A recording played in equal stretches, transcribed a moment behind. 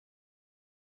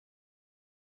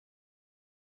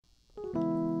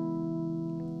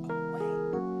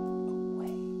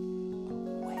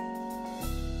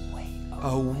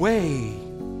away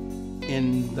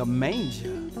in the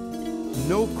manger,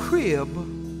 no crib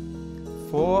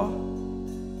for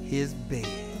his bed.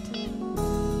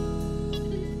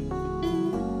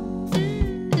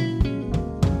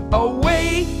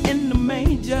 Away in the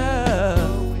manger,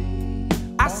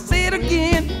 I say it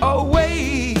again,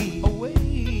 away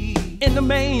in the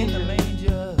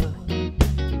manger.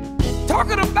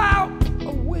 Talking about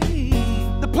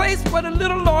the place where the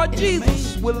little Lord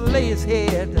Jesus will lay his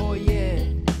head.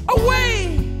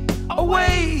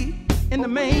 Away in the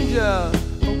manger.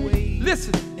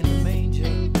 Listen, in the manger.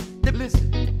 Listen.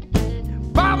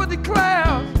 Bible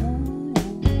declares,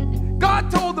 God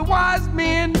told the wise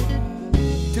men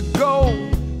to go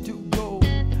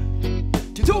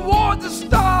toward the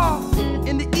star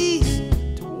in the east.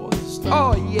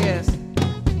 Oh yes,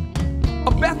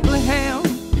 of Bethlehem.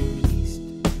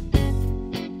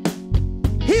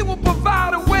 He will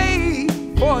provide a way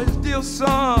for his dear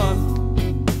son,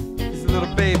 his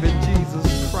little baby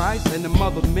Jesus Christ and the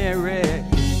mother Mary,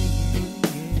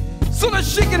 so that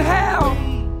she can have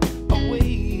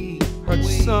her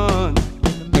son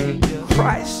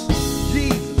Christ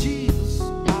Jesus.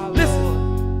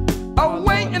 Listen,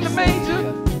 away in the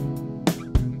manger,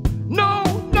 no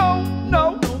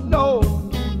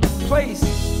place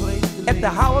at the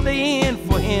Holiday Inn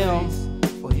for him.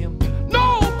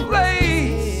 No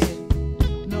place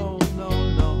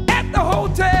at the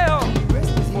hotel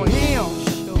for him.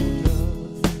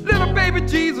 Little baby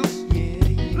Jesus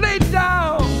laid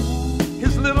down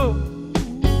his little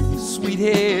sweet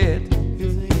head,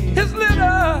 his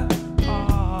little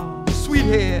sweet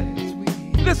head.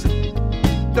 Listen,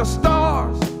 the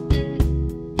stars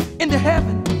in the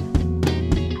heaven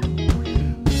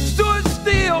stood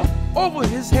still over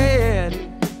his head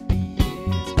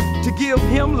to give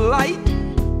him light,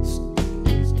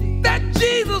 that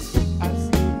Jesus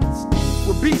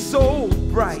would be so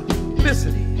bright.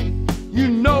 Listen, you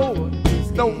know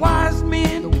the wise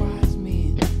men,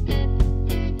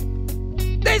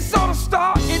 they saw the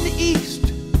star in the east,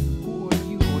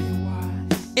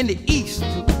 in the east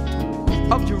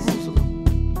of Jerusalem,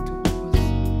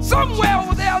 somewhere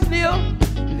over there near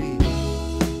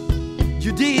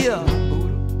Judea.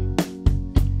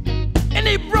 And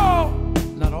they brought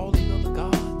not all these other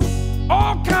gods,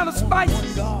 all kind of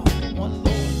spices, one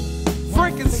Lord,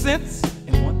 frankincense,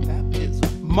 and one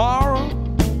baptism, myrrh,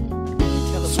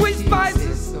 sweet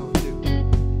spices,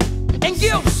 and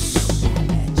gifts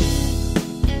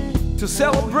to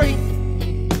celebrate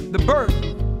the birth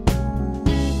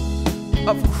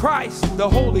of Christ, the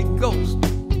Holy Ghost,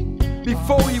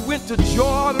 before he went to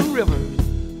Jordan River.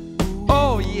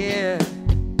 Oh yeah.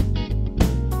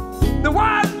 The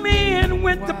wise men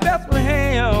went to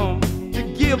Bethlehem to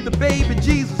give the baby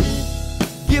Jesus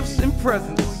gifts and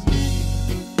presents.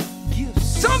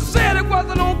 Some said it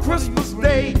wasn't on Christmas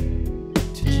Day.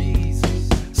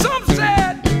 Some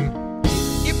said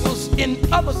it was in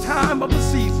other time of the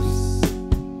season.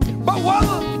 But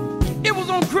whether it was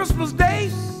on Christmas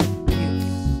Day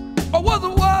or whether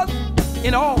it was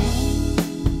in August,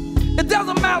 it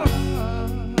doesn't matter.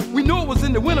 We know it was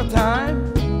in the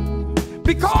wintertime,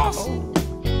 because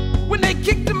when they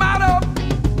kicked him out of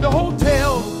the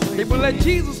hotel, they would let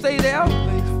Jesus stay there.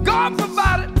 God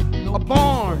provided a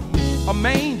barn, a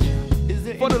manger,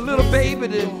 for the little baby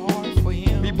to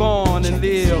be born and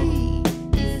live.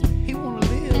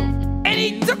 And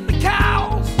he took the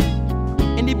cows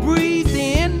and he breathed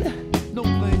in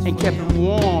and kept it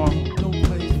warm.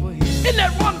 Isn't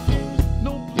that wonderful?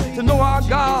 To know our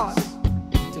God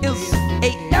is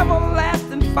an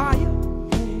everlasting fire.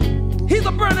 He's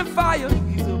a burning fire. He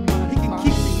can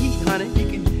keep the heat, honey.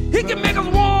 He can make us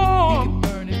warm.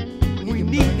 We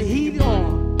need the heat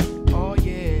on. Oh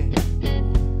yeah.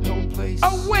 No place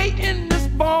away in this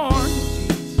barn.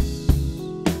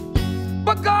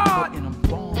 But God,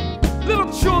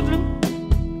 little children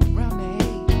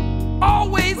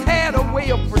always had a way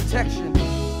of protection.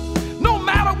 No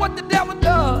matter what the devil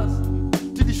does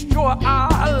to destroy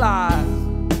our lives.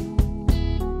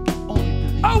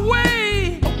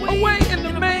 Away in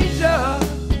the manger,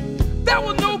 there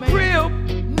was no crib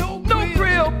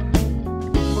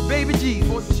for baby Jesus.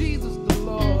 For Jesus the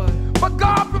Lord. But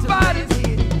God provided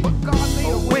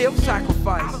a way of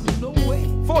sacrifice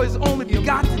for his only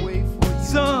begotten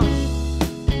Son.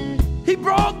 He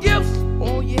brought gifts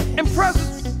and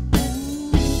presents.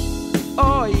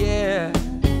 Oh yeah.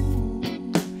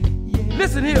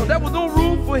 Listen here, there was no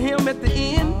room for him at the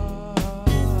inn,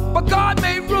 but God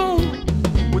made room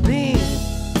within.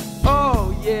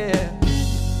 Oh yeah.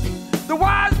 The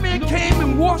wise men came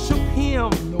and worshiped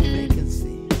him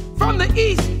from the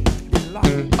east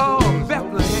of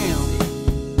Bethlehem.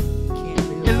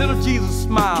 little Jesus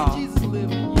smiled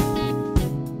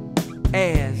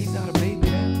as He's not a baby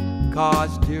now.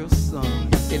 God's dear son.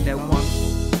 Isn't that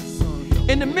wonderful?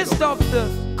 In the midst of the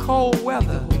cold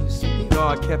weather,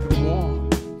 God kept him warm.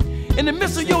 In the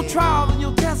midst of your trials and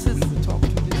your tests,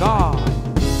 God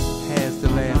has the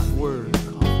last word.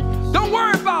 Don't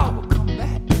worry about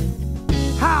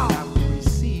how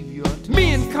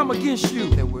men come against you.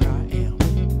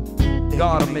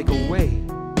 God will make a way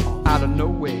out of no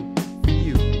way for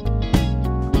you.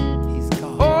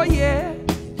 Oh yeah,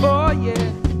 oh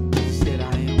yeah.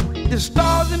 The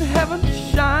stars in heaven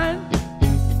shine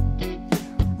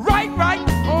right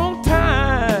on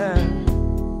time.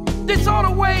 They saw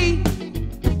the way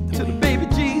to the baby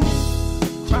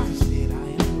Jesus Christ.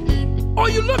 Oh,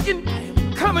 you looking,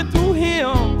 coming through him.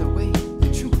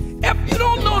 If you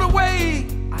don't know the way,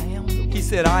 he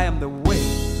said, I am the way,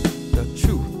 the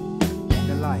truth, and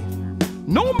the life.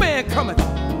 No man cometh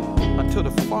unto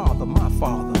the Father, my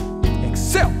Father,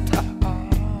 except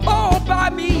all by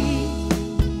me.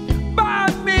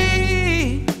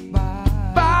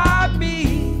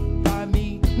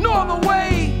 No other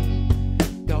way,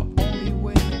 the only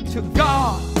way to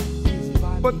God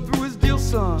but through his dear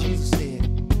son.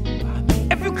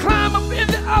 If you climb up in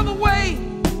the other way,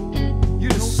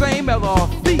 you're the same as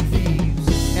a